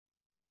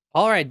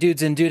All right,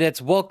 dudes and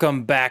dudettes,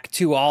 welcome back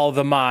to All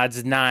the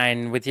Mods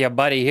 9 with your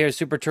buddy here,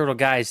 Super Turtle.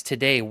 Guys,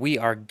 today we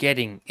are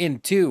getting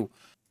into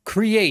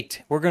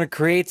create. We're going to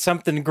create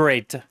something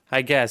great,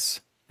 I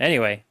guess.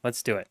 Anyway,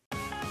 let's do it.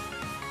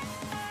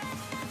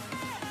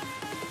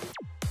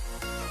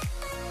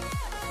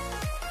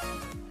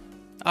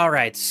 All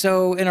right,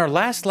 so in our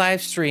last live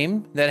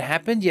stream that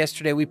happened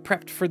yesterday, we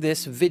prepped for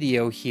this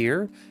video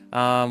here.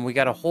 We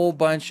got a whole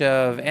bunch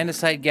of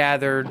andesite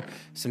gathered,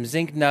 some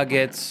zinc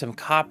nuggets, some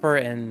copper,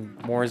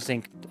 and more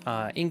zinc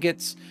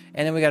ingots.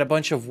 And then we got a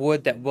bunch of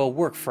wood that will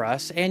work for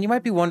us. And you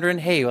might be wondering,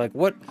 hey, like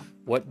what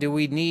do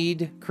we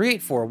need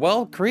Create for?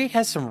 Well, Create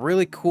has some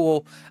really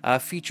cool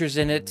features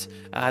in it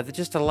that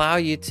just allow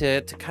you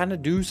to kind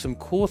of do some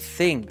cool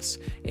things.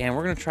 And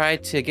we're going to try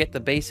to get the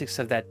basics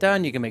of that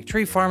done. You can make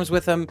tree farms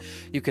with them.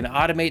 You can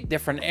automate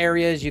different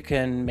areas. You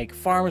can make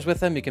farms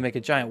with them. You can make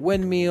a giant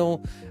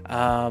windmill.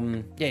 Yeah,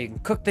 you can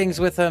cook things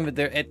with them.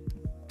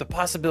 The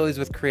possibilities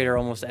with Create are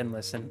almost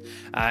endless. And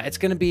it's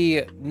going to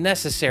be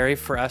necessary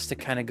for us to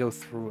kind of go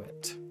through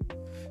it.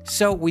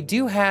 So we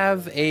do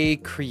have a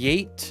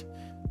Create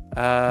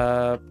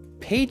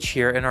page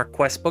here in our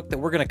quest book that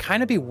we're going to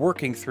kind of be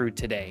working through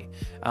today.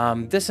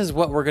 This is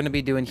what we're going to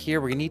be doing here.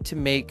 We're going to need to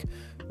make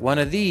one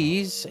of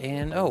these,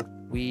 and oh,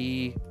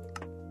 we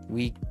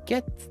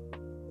get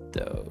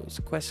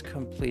those quests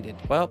completed.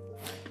 Well,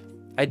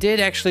 I did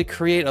actually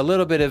create a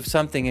little bit of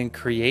something in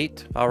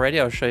Create already.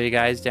 I'll show you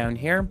guys down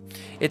here.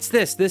 It's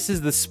this. This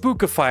is the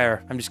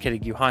Spookifier. I'm just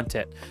kidding. You haunt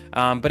it.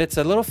 But it's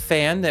a little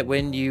fan that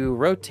when you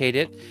rotate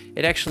it,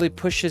 it actually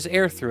pushes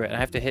air through it. I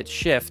have to hit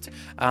Shift.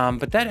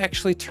 But that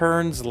actually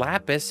turns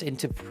lapis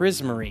into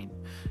prismarine.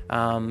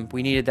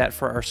 We needed that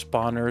for our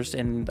spawners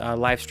in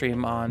live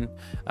stream on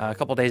a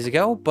couple days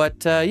ago.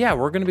 But yeah,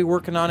 we're going to be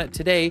working on it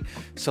today.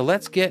 So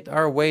let's get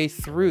our way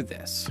through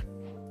this.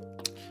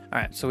 All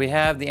right, so we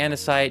have the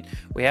andesite,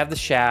 we have the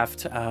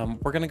shaft.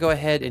 We're gonna go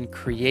ahead and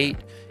create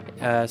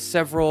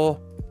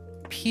several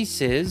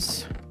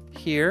pieces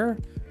here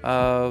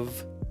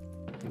of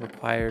the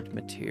required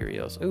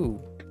materials. Ooh,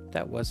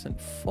 that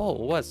wasn't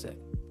full, was it?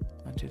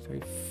 1, 2,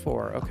 3,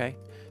 4, okay.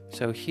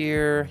 So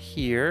here,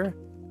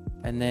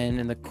 and then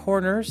in the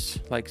corners,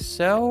 like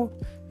so,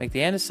 make the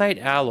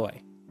andesite alloy.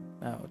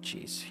 Oh,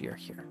 geez, here.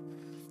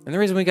 And the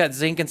reason we got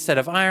zinc instead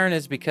of iron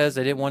is because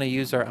I didn't want to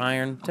use our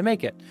iron to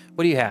make it.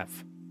 What do you have?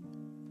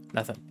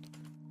 Nothing.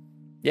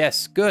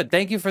 Yes, good.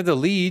 Thank you for the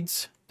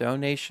leads.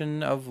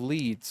 Donation of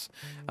leads.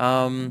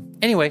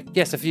 Anyway,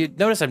 yes, if you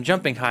notice, I'm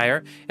jumping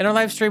higher. In our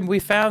live stream, we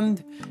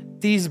found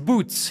these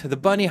boots, the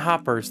bunny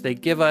hoppers. They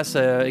give us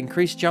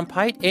increased jump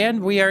height,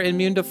 and we are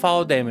immune to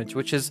fall damage,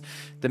 which is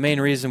the main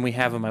reason we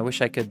have them. I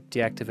wish I could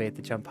deactivate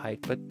the jump height,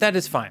 but that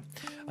is fine.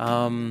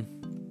 But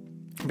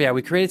yeah,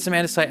 we created some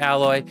andesite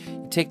alloy.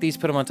 You take these,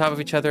 put them on top of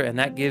each other, and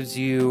that gives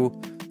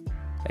you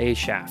a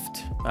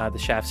shaft. The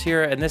shaft's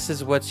here, and this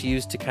is what's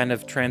used to kind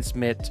of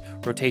transmit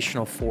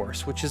rotational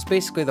force, which is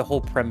basically the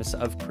whole premise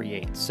of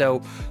Create.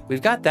 So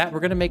we've got that. We're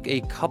going to make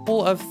a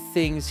couple of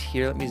things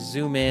here. Let me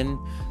zoom in.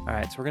 All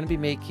right, so we're going to be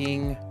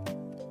making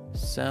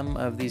some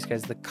of these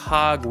guys, the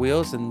cog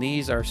wheels, and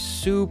these are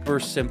super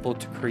simple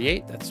to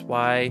create. That's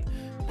why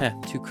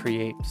to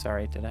create,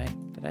 sorry, did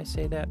I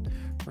say that?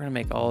 We're going to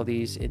make all of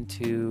these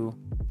into,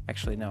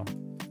 actually no,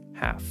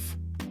 half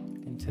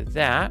into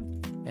that,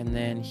 and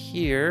then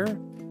here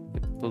I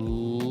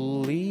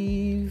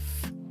believe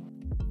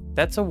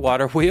that's a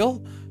water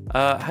wheel.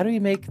 How do we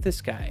make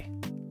this guy?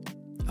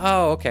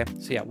 Oh, okay.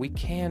 So yeah, we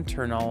can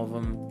turn all of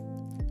them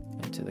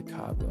into the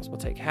cogwheels. We'll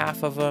take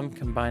half of them,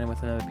 combine them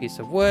with another piece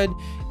of wood,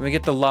 and we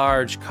get the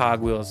large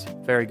cogwheels.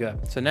 Very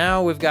good. So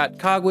now we've got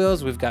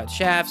cogwheels, we've got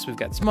shafts, we've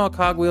got small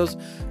cogwheels.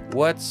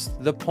 What's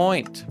the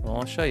point? Well,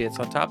 I'll show you. It's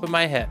on top of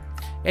my head.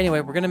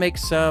 Anyway, we're going to make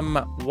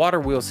some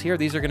water wheels here.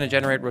 These are going to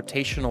generate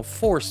rotational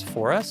force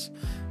for us.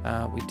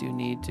 We do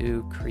need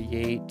to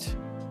create...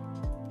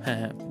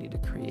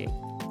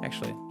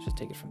 Actually, just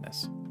take it from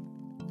this.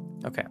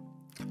 Okay.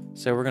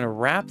 So we're going to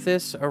wrap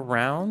this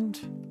around.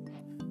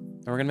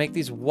 And we're going to make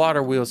these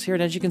water wheels here.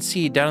 And as you can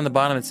see, down on the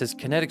bottom, it says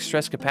kinetic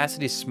stress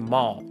capacity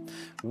small.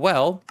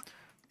 Well,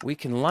 we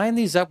can line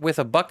these up with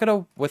a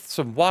bucket with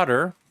some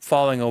water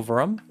falling over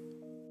them.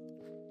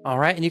 All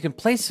right, and you can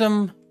place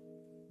them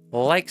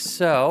like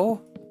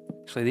so.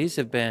 Actually, these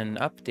have been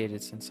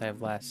updated since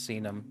I've last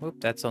seen them.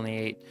 Oop, that's only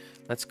 8.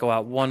 Let's go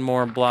out one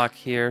more block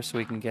here so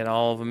we can get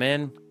all of them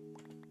in.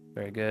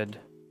 Very good.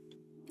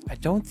 I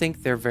don't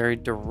think they're very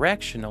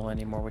directional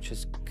anymore, which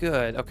is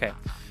good. Okay,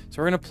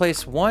 so we're going to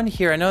place one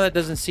here. I know that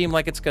doesn't seem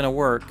like it's going to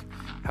work.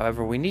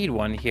 However, we need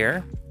one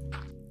here.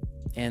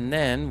 And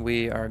then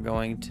we are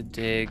going to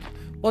dig...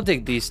 We'll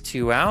dig these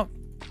two out.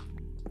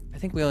 I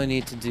think we only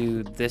need to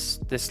do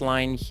this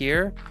line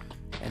here.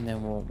 And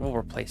then we'll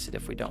replace it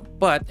if we don't.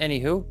 But,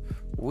 anywho,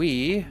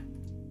 we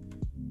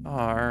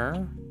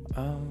are...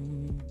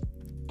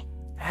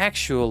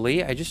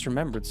 Actually, I just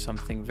remembered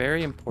something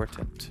very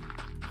important.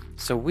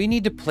 So we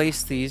need to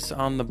place these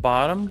on the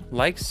bottom,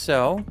 like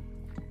so.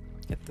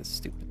 Get this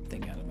stupid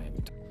thing out of my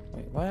inventory.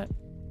 Wait, what?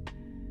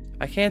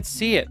 I can't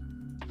see it.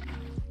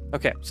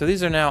 Okay, so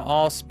these are now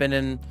all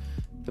spinning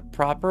the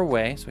proper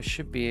way, so I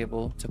should be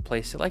able to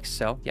place it like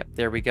so. Yep,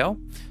 there we go.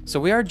 So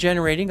we are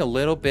generating a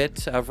little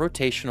bit of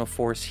rotational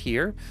force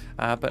here,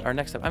 but our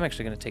next step, I'm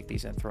actually going to take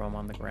these and throw them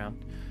on the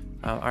ground.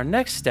 Our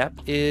next step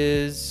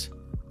is,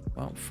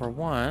 well, for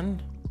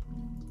one,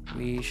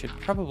 we should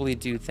probably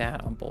do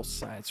that on both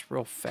sides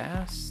real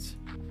fast.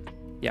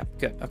 Yeah,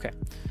 good. Okay,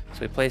 so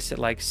we place it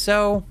like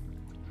so.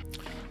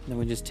 And then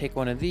we just take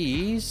one of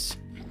these,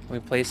 and we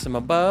place them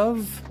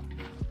above.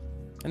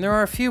 And there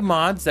are a few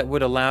mods that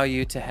would allow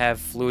you to have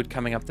fluid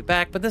coming up the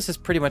back, but this is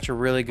pretty much a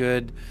really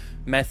good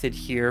method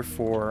here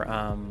for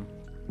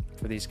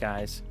these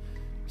guys.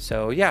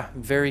 So yeah,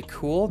 very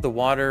cool. The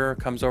water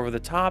comes over the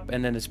top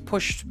and then is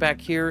pushed back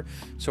here.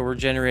 So we're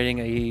generating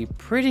a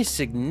pretty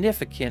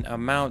significant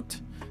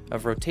amount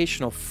of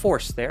rotational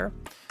force there.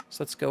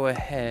 So let's go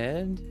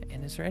ahead.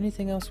 And is there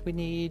anything else we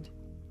need?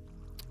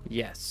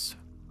 Yes.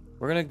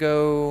 We're gonna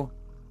go,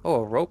 oh,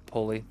 a rope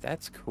pulley.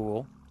 That's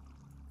cool.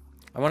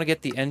 I want to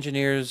get the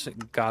engineer's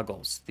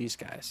goggles, these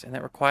guys, and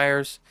that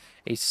requires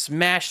a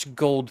smashed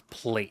gold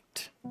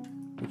plate,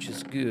 which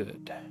is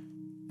good.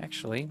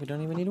 Actually, we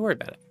don't even need to worry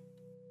about it.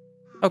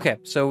 Okay,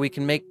 so we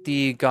can make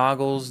the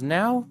goggles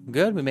now.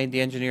 Good, we made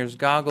the engineer's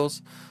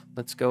goggles.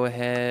 Let's go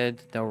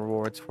ahead. No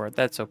rewards for it.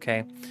 That's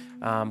okay.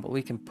 But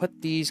we can put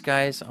these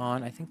guys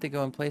on. I think they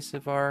go in place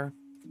of our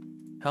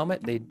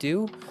helmet. They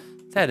do.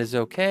 That is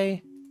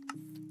okay.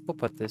 We'll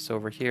put this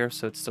over here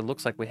so it still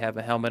looks like we have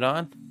a helmet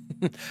on.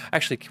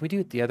 Actually, can we do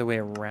it the other way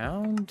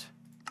around?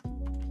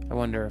 I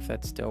wonder if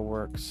that still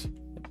works.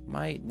 It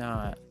might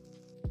not.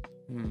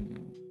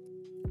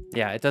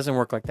 Yeah, it doesn't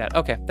work like that.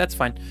 Okay, that's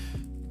fine.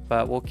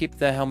 But we'll keep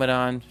the helmet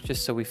on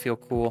just so we feel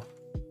cool.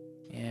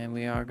 And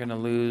we are going to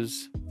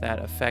lose that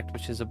effect,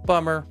 which is a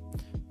bummer.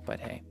 But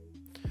hey.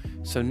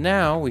 So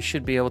now we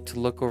should be able to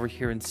look over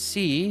here and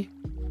see.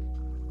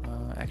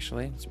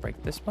 Actually, let's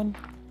break this one.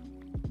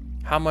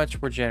 How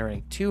much we're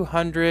generating.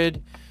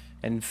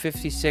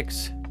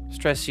 256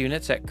 stress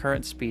units at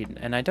current speed.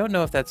 And I don't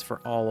know if that's for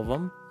all of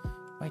them.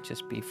 Might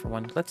just be for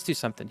one. Let's do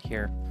something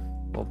here.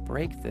 We'll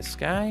break this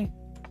guy.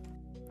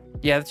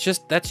 Yeah,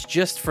 that's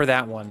just for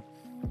that one.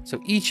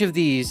 So each of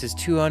these is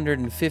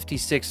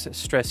 256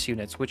 stress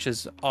units, which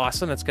is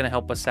awesome. That's going to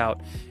help us out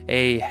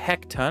a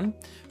heck ton.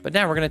 But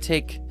now we're going to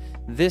take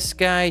this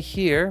guy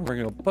here. We're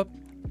going to go,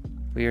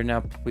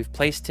 we've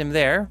placed him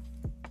there.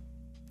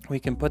 We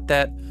can put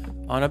that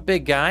on a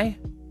big guy,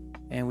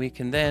 and we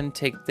can then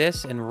take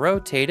this and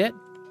rotate it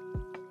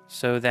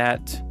so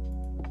that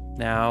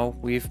now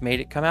we've made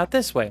it come out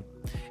this way.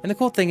 And the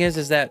cool thing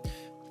is that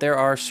there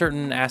are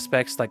certain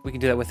aspects, like we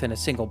can do that within a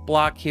single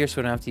block here, so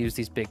we don't have to use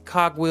these big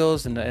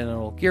cogwheels and a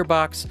little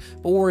gearbox,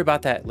 but we'll worry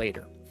about that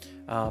later.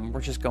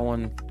 We're just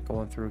going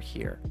through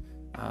here.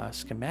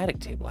 Schematic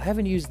table. I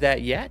haven't used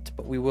that yet,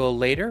 but we will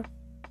later.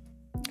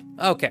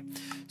 Okay,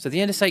 so the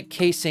andesite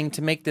casing,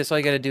 to make this, all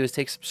you got to do is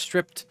take some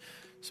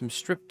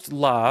stripped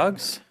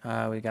logs.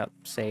 We got,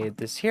 say,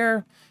 this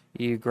here.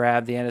 You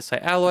grab the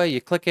andesite alloy,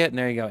 you click it, and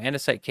there you go.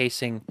 Andesite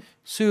casing,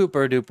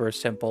 super duper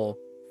simple.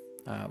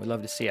 We'd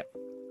love to see it.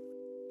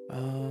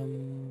 All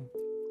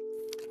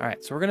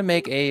right, so we're gonna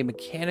make a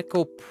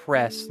mechanical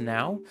press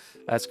now.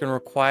 It's gonna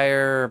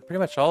require pretty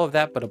much all of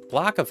that, but a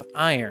block of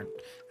iron.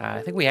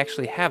 I think we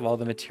actually have all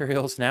the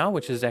materials now,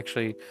 which is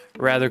actually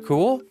rather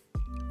cool.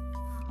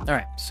 All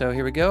right, so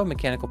here we go,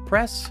 mechanical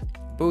press.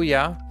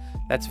 Booyah,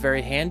 that's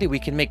very handy. We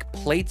can make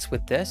plates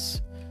with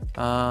this.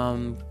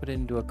 Put it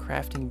into a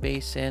crafting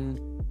basin.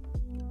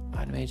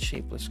 Automated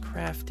shapeless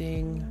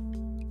crafting.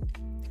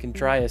 You can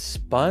dry a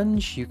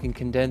sponge. You can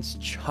condense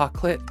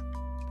chocolate.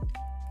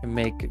 You can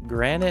make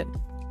granite.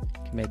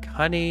 You can make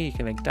honey. You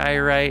can make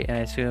diorite, and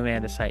I assume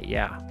andesite.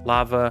 Yeah,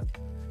 lava.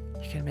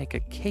 You can make a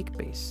cake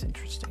base.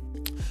 Interesting.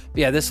 But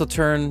yeah, this will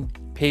turn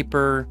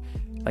paper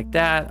like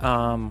that.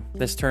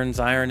 This turns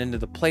iron into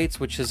the plates,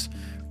 which is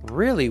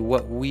really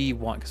what we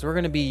want, because we're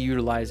going to be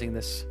utilizing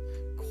this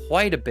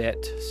quite a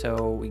bit.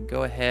 So we can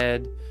go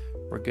ahead,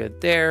 we're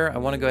good there. I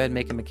want to go ahead and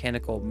make a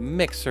mechanical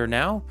mixer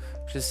now,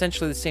 which is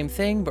essentially the same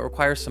thing, but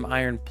requires some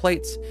iron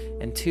plates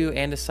and 2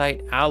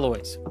 andesite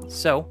alloys.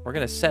 So we're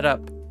going to set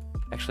up,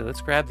 actually,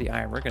 let's grab the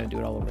iron. We're going to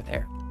do it all over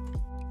there.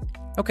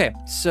 Okay,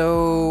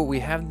 so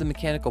we have the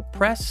mechanical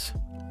press.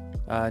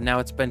 Now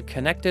it's been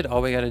connected.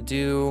 All we got to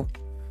do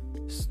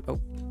is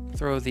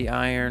throw the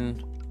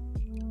iron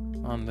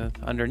on the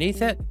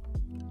underneath it.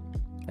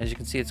 As you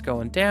can see, it's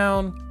going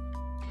down.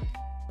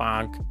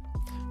 Bonk.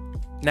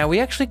 Now we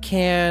actually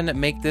can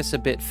make this a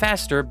bit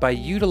faster by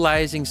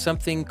utilizing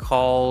something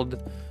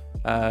called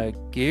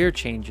gear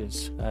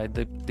changes,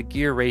 the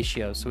gear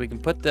ratio. So we can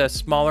put the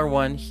smaller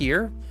one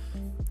here,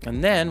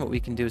 and then what we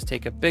can do is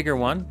take a bigger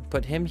one,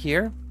 put him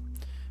here.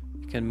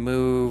 You can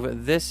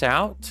move this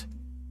out,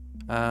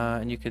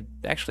 and you could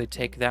actually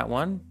take that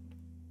one,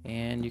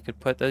 and you could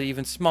put the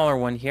even smaller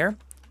one here.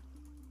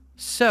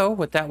 So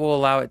what that will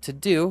allow it to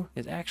do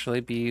is actually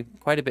be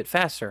quite a bit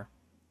faster.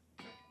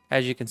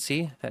 As you can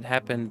see, that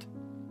happened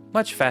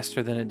much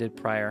faster than it did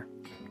prior.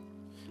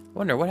 I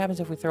wonder what happens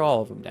if we throw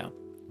all of them down.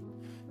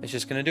 It's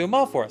just going to do them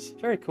all for us.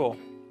 Very cool.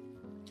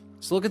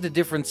 So look at the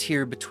difference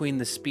here between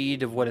the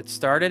speed of what it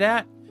started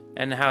at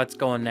and how it's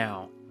going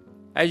now.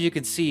 As you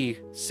can see,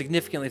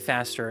 significantly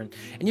faster. And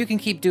you can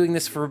keep doing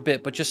this for a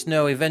bit, but just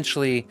know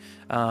eventually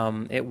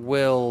it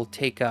will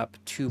take up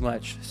too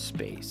much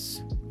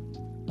space.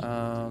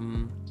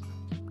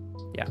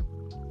 Yeah.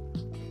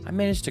 I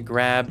managed to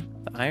grab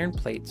the iron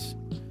plates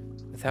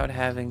without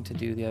having to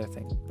do the other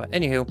thing. But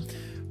anywho,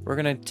 we're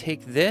going to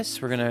take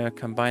this, we're going to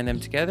combine them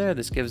together.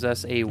 This gives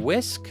us a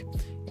whisk,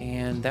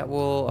 and that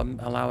will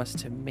allow us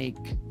to make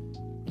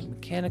a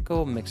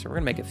mechanical mixer. We're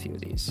going to make a few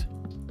of these.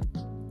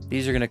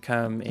 These are going to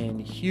come in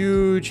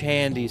huge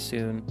handy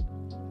soon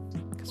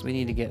because we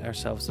need to get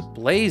ourselves a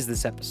blaze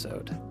this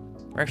episode.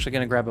 We're actually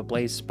going to grab a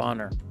blaze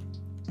spawner.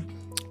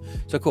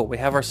 So cool. We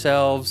have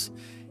ourselves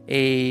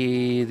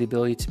the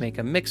ability to make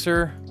a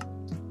mixer.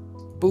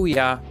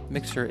 Booyah.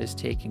 Mixer is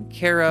taken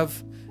care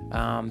of.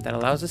 That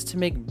allows us to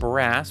make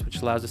brass,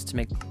 which allows us to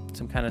make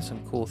some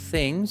cool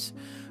things.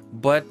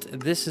 But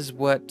this is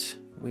what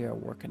we are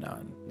working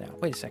on now.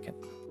 Wait a second.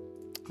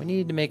 We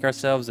need to make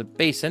ourselves a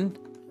basin.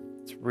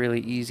 It's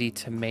really easy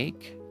to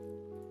make.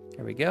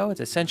 There we go.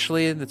 It's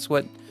essentially, that's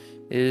what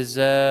is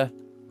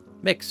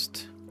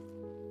mixed.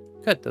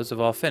 Good. Those have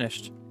all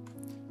finished.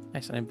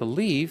 Nice. And I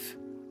believe,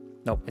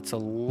 nope, it's a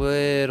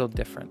little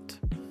different.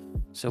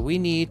 So we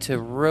need to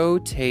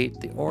rotate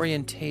the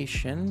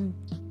orientation.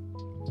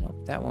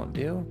 Nope, that won't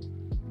do.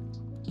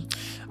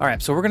 All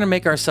right, so we're gonna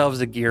make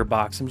ourselves a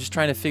gearbox. I'm just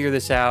trying to figure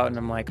this out, and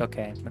I'm like,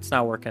 okay, it's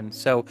not working.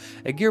 So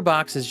a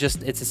gearbox is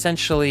just, it's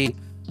essentially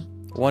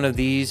one of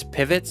these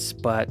pivots,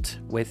 but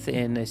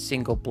within a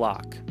single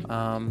block.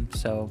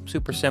 So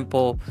super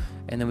simple,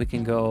 and then we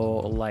can go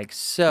like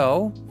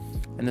so,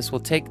 and this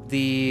will take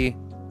the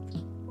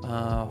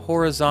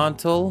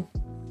horizontal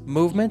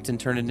movement and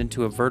turn it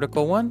into a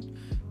vertical one,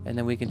 and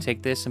then we can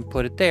take this and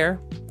put it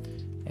there,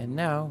 and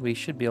now we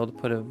should be able to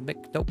put a,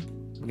 nope,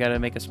 we gotta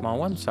make a small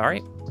one,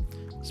 sorry.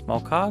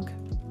 Small cog.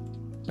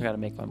 We gotta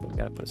make one, but we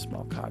gotta put a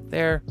small cog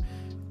there.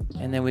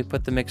 And then we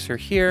put the mixer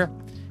here.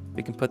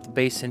 We can put the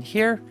basin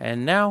here,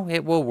 and now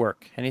it will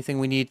work. Anything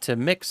we need to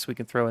mix, we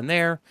can throw in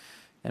there,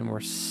 and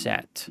we're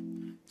set.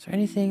 Is there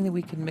anything that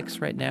we can mix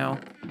right now?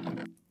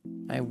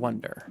 I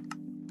wonder.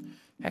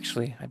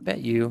 Actually, I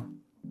bet you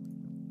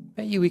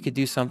we could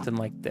do something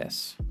like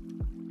this.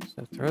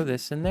 So throw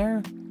this in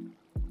there.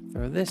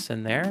 Throw this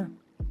in there.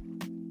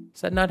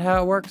 Is that not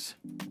how it works?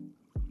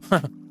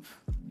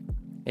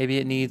 Maybe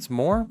it needs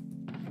more.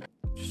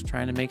 Just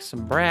trying to make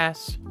some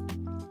brass.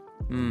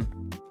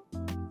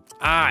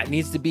 Ah, it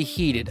needs to be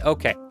heated.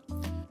 Okay.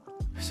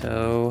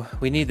 So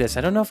we need this.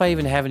 I don't know if I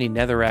even have any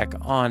netherrack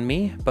on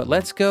me, but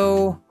let's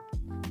go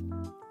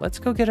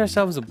get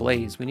ourselves a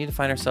blaze. We need to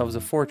find ourselves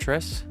a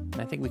fortress, and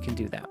I think we can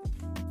do that.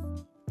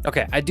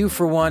 Okay, I do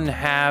for one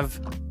have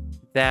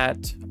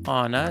that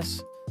on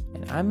us,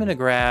 and I'm gonna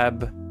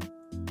grab,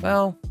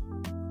 well,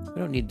 we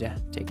don't need to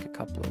take a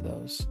couple of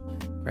those.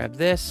 Grab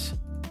this,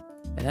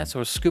 and that's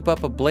sort of scoop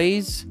up a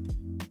blaze.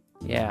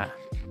 Yeah.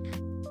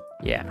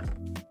 Yeah.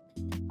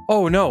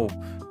 Oh no,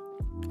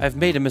 I've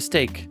made a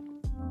mistake.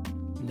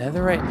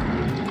 Netherite.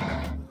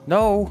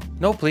 No,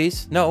 no,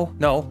 please. No,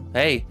 no.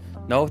 Hey,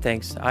 no,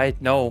 thanks.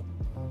 No.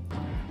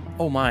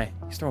 Oh my,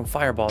 he's throwing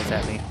fireballs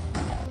at me.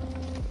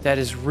 That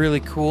is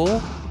really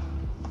cool,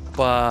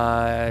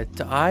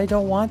 but I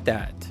don't want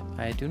that.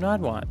 I do not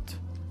want.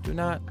 Do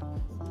not.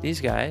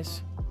 These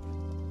guys.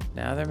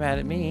 Now they're mad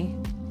at me.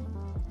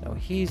 No,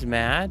 he's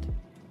mad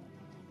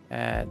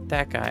at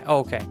that guy. Oh,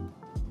 okay.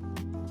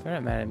 They're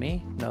not mad at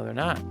me. No, they're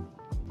not.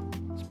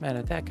 He's mad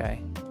at that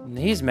guy. And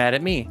he's mad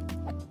at me.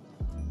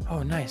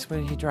 Oh, nice. What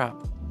did he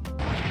drop?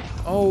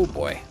 Oh,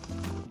 boy.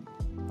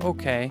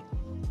 Okay.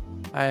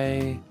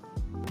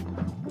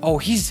 Oh,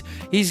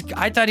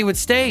 I thought he would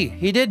stay.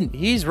 He didn't.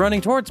 He's running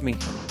towards me.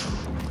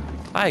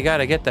 I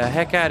gotta get the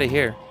heck out of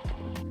here.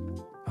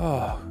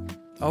 Oh.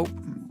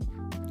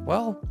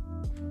 Well,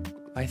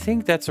 I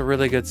think that's a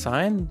really good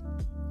sign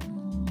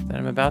that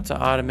I'm about to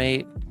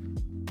automate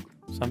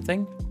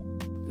something.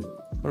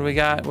 What do we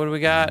got? What do we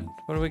got?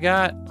 What do we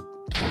got?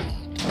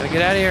 Gotta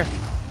get out of here.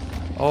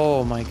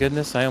 Oh my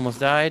goodness, I almost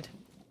died.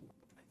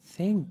 I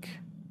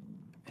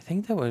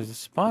think that was a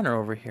spawner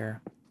over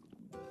here.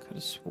 Could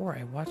have swore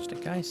I watched a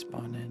guy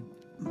spawn in.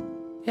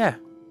 Yeah.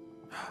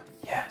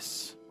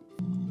 Yes.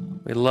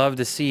 We love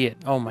to see it.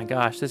 Oh my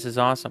gosh, this is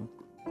awesome.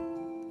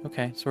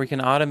 Okay, so we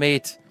can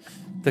automate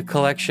the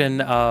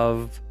collection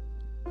of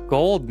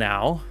gold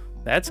now.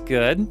 That's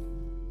good.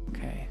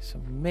 Okay, so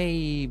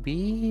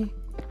maybe...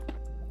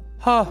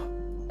 Huh.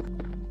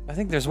 I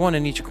think there's one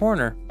in each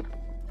corner.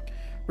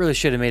 Really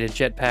should have made a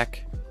jetpack.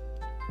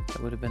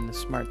 That would have been the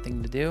smart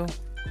thing to do.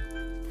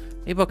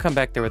 Maybe I'll come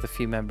back there with a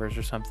few members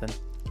or something.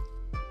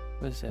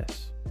 What is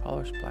this?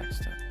 Polished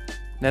blackstone.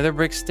 Nether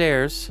brick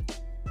stairs.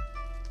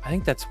 I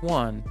think that's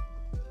one.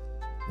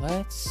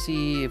 Let's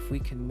see if we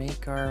can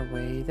make our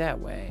way that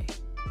way.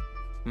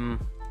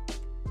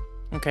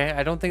 Okay,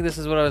 I don't think this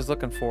is what I was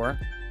looking for.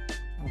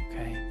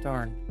 Okay,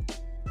 darn.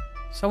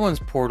 Someone's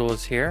portal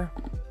is here.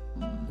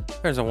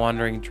 There's a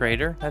wandering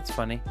trader. That's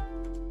funny.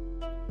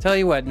 Tell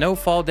you what, no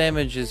fall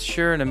damage is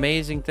sure an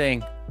amazing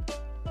thing.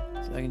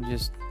 So I can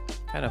just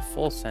kind of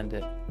full send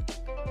it.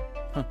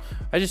 Huh.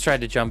 I just tried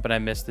to jump and I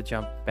missed the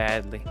jump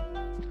badly.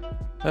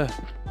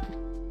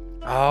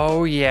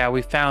 Oh yeah,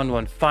 we found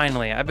one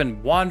finally. I've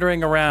been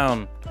wandering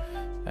around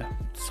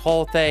this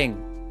whole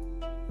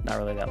thing. Not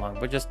really that long,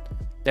 but just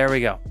there we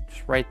go.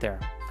 Just right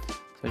there.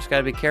 So just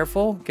gotta be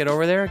careful. Get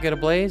over there, get a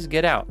blaze,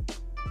 get out.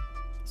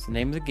 It's the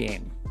name of the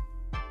game.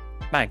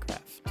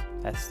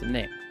 Minecraft. That's the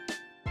name.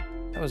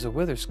 That was a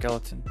wither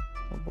skeleton.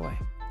 Oh boy.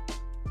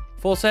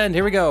 Full send,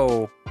 here we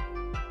go.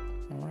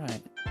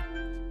 Alright.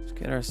 Let's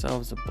get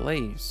ourselves a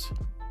blaze.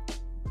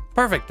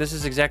 Perfect, this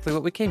is exactly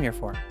what we came here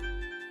for.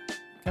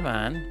 Come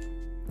on.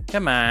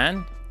 Come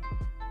on.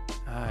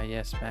 Ah,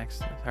 yes, max.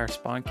 Our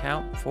spawn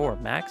count, 4.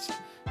 Max,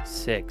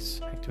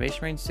 6.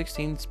 Activation range,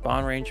 16.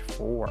 Spawn range,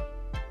 4.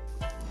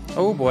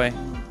 Oh boy.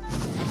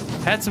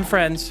 Had some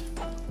friends.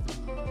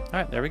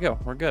 Alright, there we go.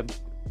 We're good.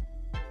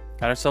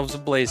 Got ourselves a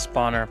blaze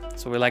spawner.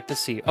 That's what we like to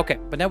see. Okay,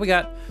 but now we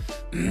got...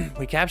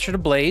 we captured a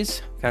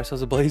blaze. Got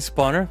ourselves a blaze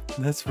spawner.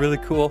 That's really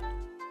cool.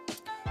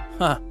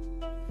 Huh.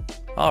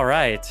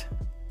 Alright.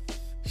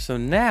 So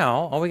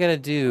now, all we gotta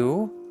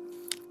do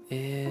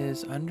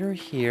is under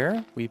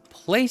here, we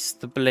place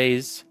the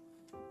blaze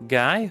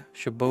guy.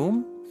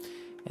 Shaboom.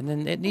 And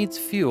then it needs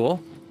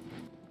fuel.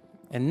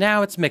 And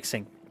now it's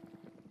mixing.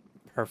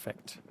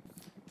 Perfect.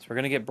 So we're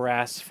gonna get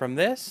brass from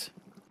this.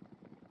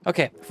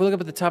 Okay, if we look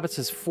up at the top, it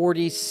says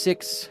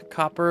 46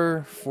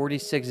 copper,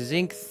 46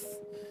 zinc.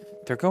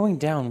 They're going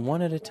down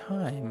one at a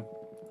time.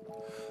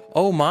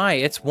 Oh my,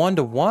 it's 1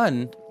 to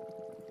 1.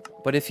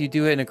 But if you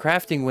do it in a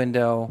crafting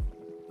window,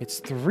 it's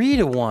 3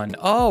 to 1.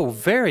 Oh,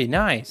 very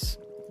nice.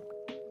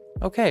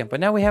 Okay, but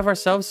now we have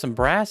ourselves some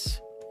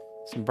brass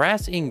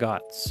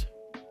ingots.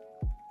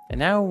 And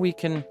now we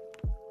can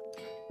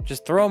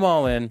just throw them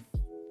all in.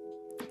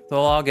 They'll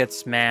all get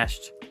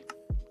smashed.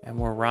 And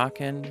we're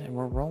rocking and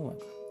we're rolling.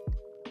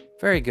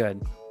 Very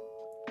good.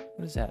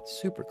 What is that?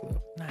 Super glue.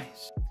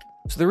 Nice.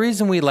 So the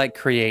reason we like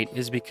create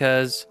is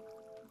because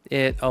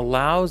it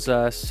allows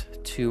us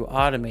to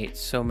automate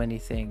so many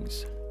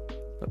things.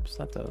 Oops,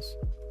 not those.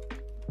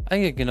 I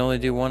think it can only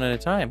do one at a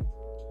time.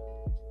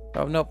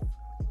 Oh, nope.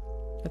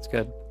 That's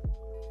good.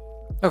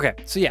 Okay,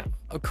 so yeah,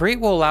 create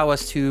will allow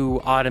us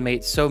to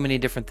automate so many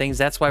different things.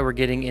 That's why we're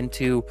getting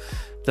into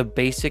the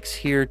basics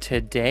here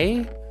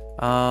today.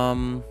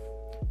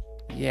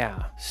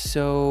 Yeah,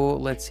 so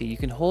let's see. You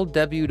can hold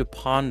W to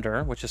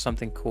ponder, which is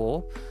something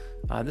cool.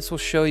 This will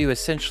show you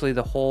essentially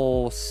the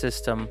whole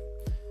system.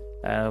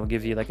 It'll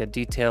give you like a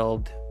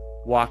detailed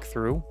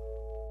walkthrough.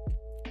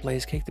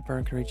 Blaze cake, the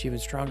burn can reach even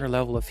stronger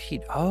level of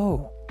heat.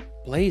 Oh,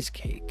 blaze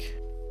cake.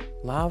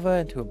 Lava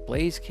into a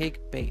blaze cake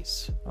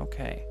base.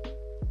 Okay.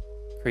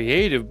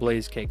 Creative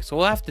blaze cake. So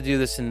we'll have to do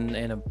this in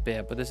a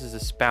bit, but this is a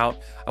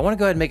spout. I want to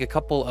go ahead and make a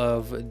couple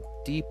of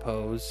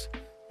depots.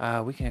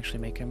 We can actually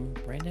make them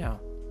right now.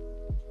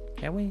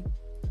 Can we?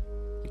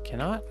 We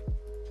cannot?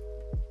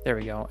 There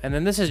we go. And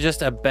then this is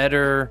just a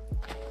better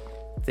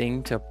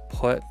thing to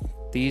put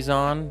these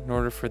on in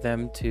order for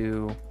them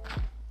to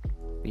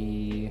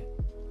be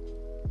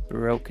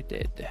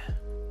broken.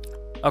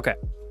 Okay.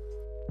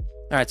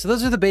 All right, so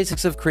those are the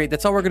basics of create.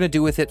 That's all we're going to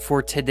do with it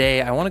for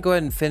today. I want to go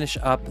ahead and finish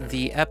up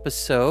the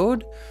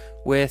episode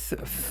with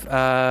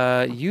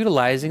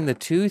utilizing the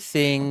 2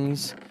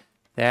 things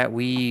that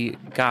we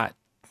got.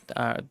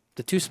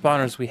 The 2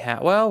 spawners we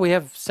have. Well, we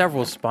have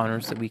several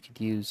spawners that we could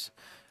use.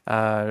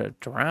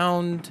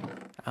 Drowned.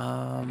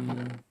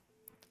 I'm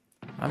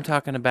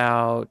talking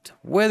about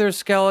wither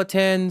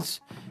skeletons,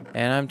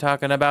 and I'm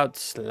talking about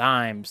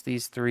slimes.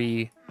 These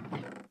 3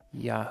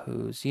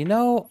 yahoos. You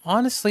know,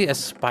 honestly, a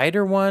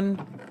spider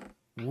one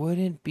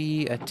wouldn't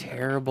be a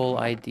terrible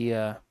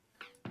idea.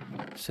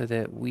 So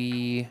that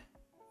we...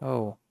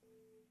 Oh.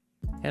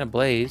 And a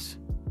blaze.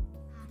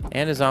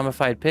 And a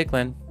zombified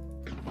piglin.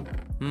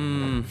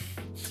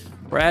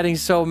 We're adding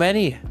so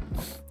many.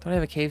 Don't I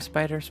have a cave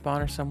spider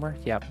spawner somewhere?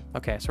 Yep.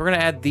 Okay, so we're going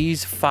to add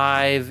these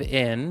 5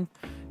 in.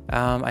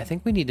 I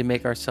think we need to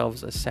make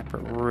ourselves a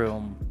separate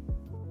room.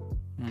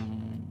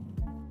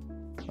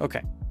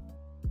 Okay.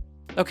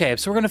 Okay,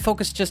 so we're going to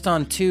focus just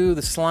on 2,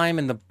 the slime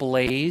and the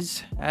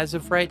blaze, as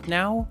of right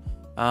now.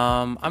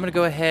 I'm going to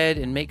go ahead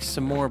and make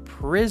some more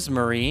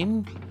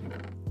prismarine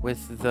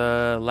with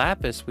the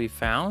lapis we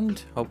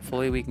found.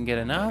 Hopefully we can get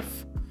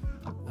enough.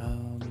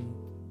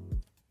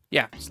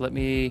 Yeah, so let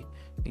me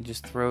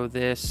just throw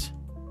this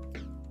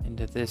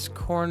into this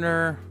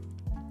corner.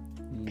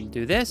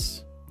 Do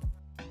this.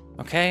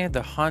 Okay,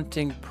 the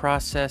haunting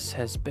process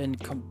has been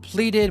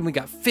completed. We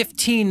got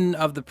 15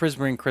 of the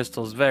prismarine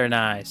crystals. Very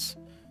nice.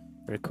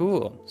 Very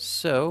cool.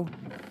 So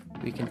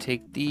we can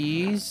take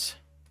these,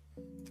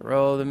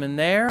 throw them in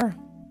there,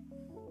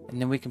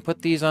 and then we can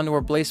put these onto our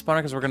blaze spawner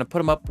because we're going to put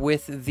them up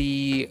with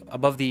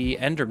above the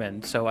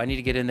enderman. So I need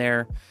to get in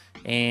there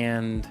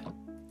and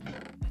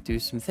do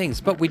some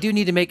things. But we do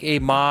need to make a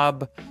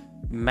mob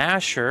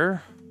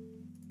masher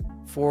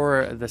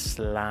for the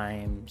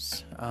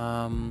slimes.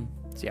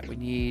 So yeah, we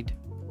need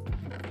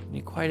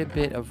quite a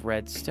bit of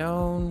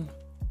redstone.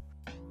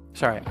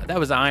 Sorry, that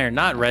was iron,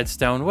 not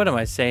redstone. What am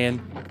I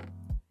saying?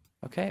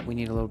 Okay, we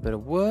need a little bit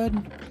of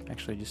wood.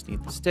 Actually, just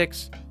need the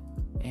sticks.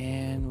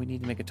 And we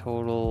need to make a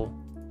total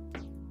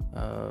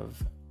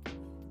of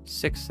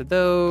 6 of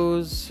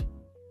those.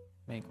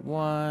 Make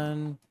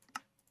 1.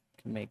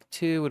 Can make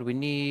 2. What do we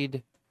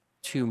need?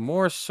 2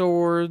 more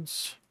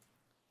swords.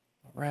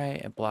 All right,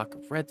 a block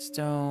of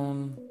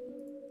redstone.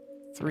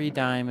 3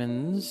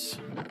 diamonds.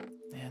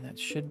 And that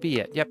should be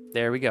it. Yep,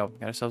 there we go.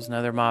 Got ourselves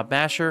another mob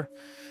masher.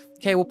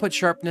 Okay, we'll put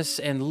sharpness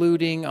and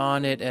looting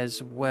on it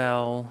as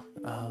well.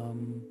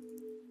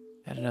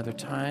 At another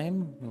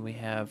time when we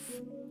have...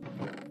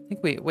 I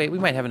think we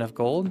might have enough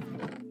gold.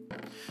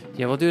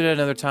 Yeah, we'll do it at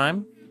another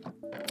time.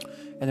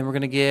 And then we're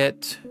going to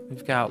get...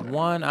 We've got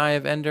 1 Eye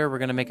of Ender. We're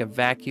going to make a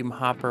vacuum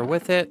hopper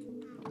with it.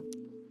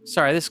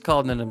 Sorry, this is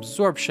called an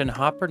absorption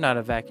hopper, not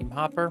a vacuum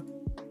hopper.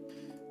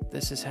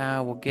 This is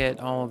how we'll get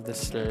all of the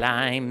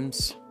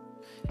slimes.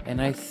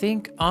 And I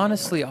think,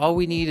 honestly, all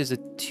we need is a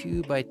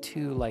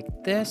 2x2 like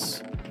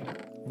this.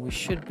 We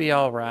should be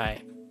all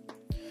right.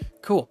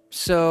 Cool.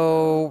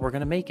 So we're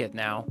going to make it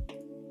now.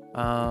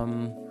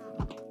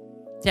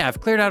 Yeah, I've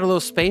cleared out a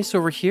little space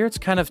over here. It's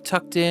kind of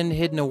tucked in,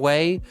 hidden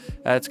away.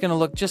 It's going to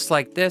look just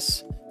like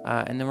this.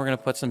 And then we're going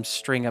to put some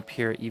string up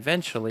here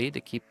eventually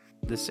to keep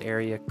this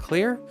area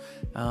clear.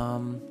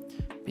 But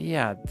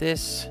yeah,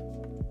 this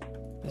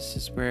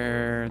is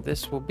where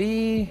this will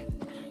be.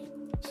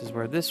 This is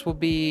where this will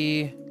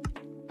be.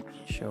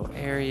 Show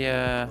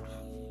area.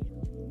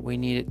 We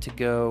need it to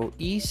go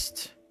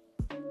east.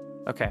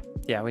 Okay,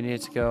 yeah, we need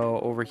it to go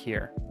over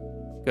here.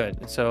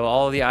 Good. So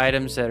all of the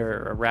items that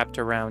are wrapped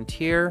around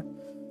here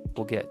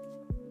will get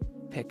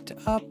picked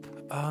up.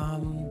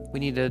 We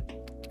need a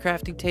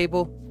crafting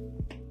table.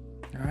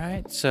 All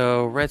right,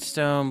 so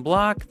redstone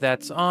block,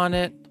 that's on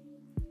it.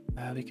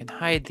 We can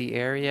hide the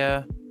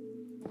area.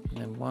 And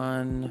then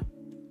 1,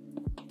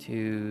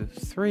 2,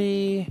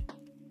 3.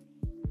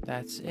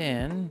 That's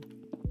in.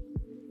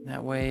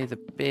 That way the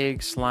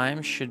big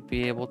slime should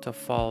be able to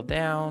fall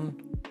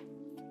down.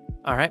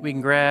 All right, we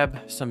can grab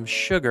some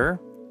sugar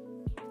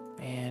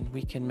and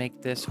we can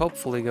make this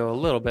hopefully go a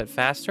little bit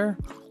faster.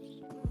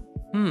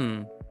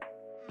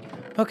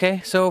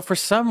 Okay, so for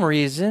some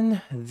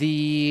reason,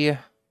 the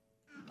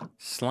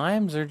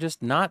slimes are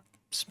just not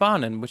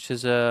spawning, which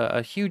is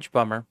a huge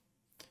bummer.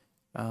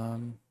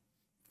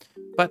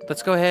 But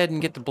let's go ahead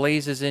and get the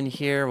blazes in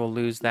here. We'll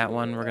lose that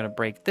one. We're going to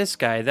break this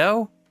guy,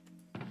 though.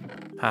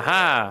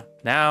 Haha!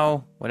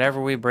 Now,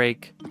 whatever we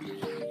break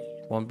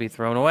won't be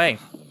thrown away.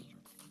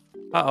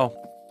 Uh-oh.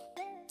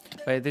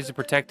 Wait, these are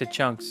protected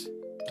chunks.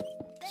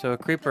 So a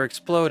creeper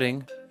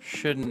exploding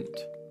shouldn't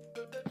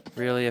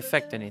really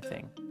affect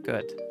anything.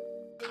 Good.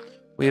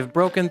 We have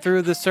broken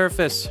through the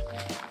surface.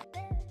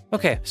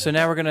 Okay, so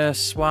now we're going to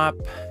swap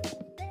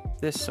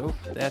this. Oh,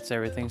 that's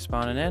everything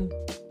spawning in.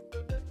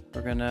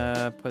 We're going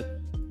to put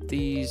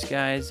these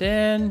guys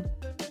in.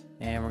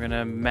 And we're going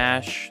to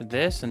mash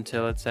this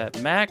until it's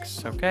at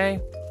max.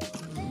 Okay.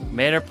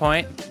 Made our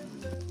point.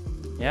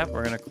 Yep,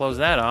 we're going to close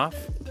that off.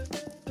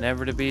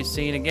 Never to be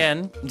seen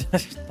again. No,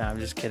 I'm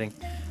just kidding.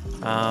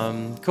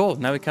 Cool.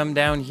 Now we come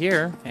down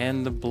here,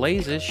 and the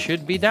blazes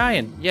should be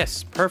dying.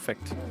 Yes,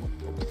 perfect.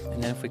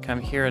 And then if we come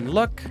here and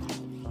look,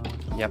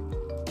 yep,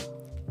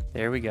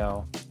 there we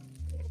go.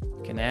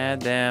 We can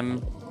add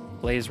them.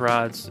 Blaze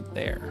rods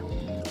there.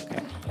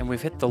 Okay, and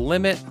we've hit the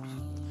limit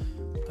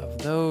of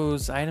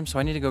those items, so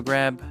I need to go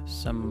grab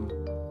some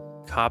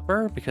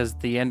copper because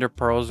the ender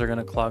pearls are going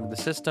to clog the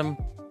system.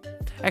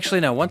 Actually,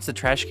 no, once the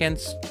trash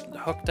can's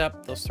hooked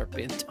up, they'll start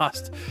being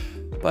tossed.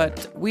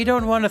 But we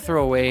don't want to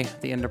throw away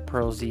the ender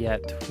pearls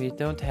yet. We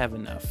don't have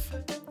enough.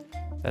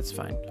 That's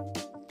fine.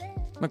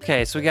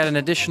 Okay, so we got an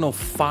additional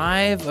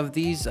 5 of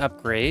these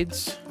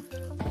upgrades.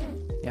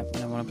 Yep,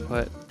 and I want to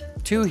put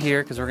 2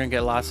 here because we're going to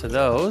get lots of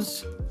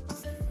those.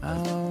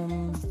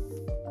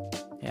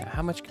 Yeah,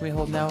 how much can we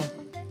hold now?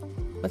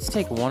 Let's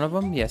take one of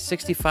them. Yeah,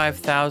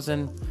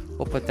 65,000.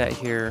 We'll put that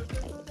here.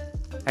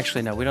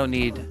 Actually, no, we don't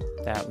need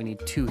that. We need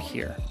 2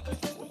 here.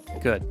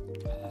 Good.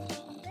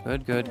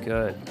 Good, good,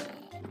 good.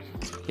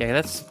 Yeah,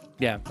 that's...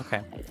 Yeah,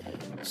 okay.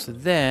 So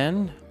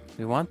then,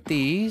 we want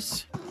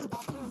these.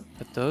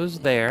 Put those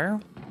there.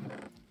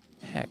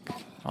 Heck,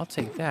 I'll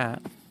take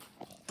that.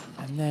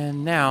 And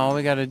then now all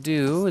we gotta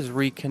do is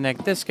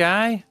reconnect this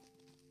guy.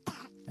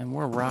 And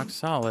we're rock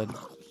solid.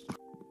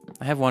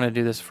 I have wanted to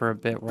do this for a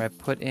bit where I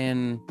put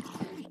in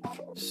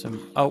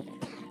some... Oh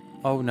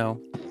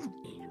no.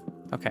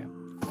 Okay.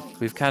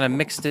 We've kind of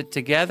mixed it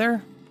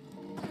together.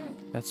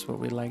 That's what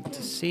we like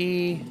to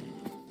see.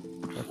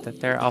 Put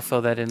that there. I'll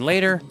fill that in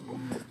later.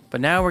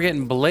 But now we're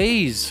getting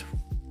blaze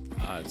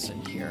rods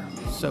in here.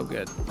 So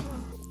good.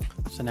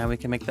 So now we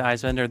can make the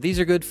eyes ender. These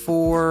are good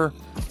for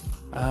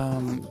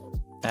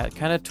that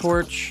kind of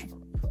torch.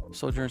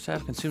 Soldier and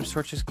staff consumes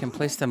torches, can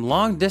place them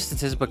long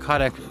distances but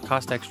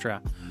cost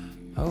extra.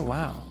 Oh,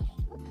 wow.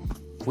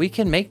 We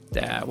can make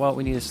that. Well,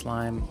 we need a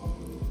slime.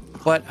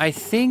 But I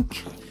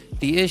think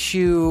the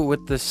issue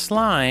with the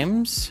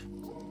slimes,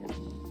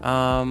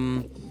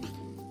 I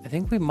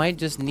think we might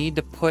just need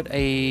to put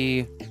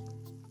a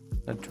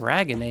a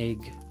dragon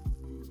egg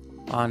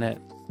on it.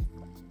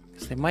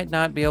 Because they might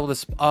not be able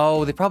to...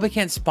 Oh, they probably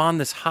can't spawn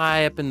this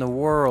high up in the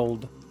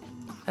world.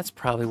 That's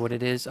probably what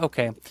it is.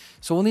 Okay,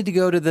 so we'll need to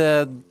go to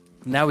the...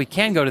 Now we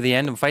can go to the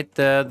end and fight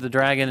the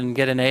dragon and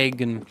get an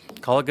egg and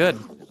call it good.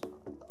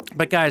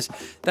 But guys,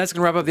 that's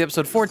going to wrap up the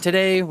episode for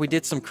today. We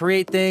did some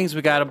create things.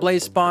 We got a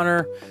blaze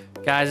spawner.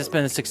 Guys, it's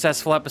been a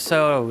successful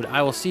episode.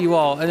 I will see you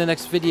all in the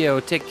next video.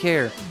 Take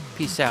care.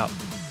 Peace out.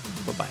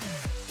 Bye-bye.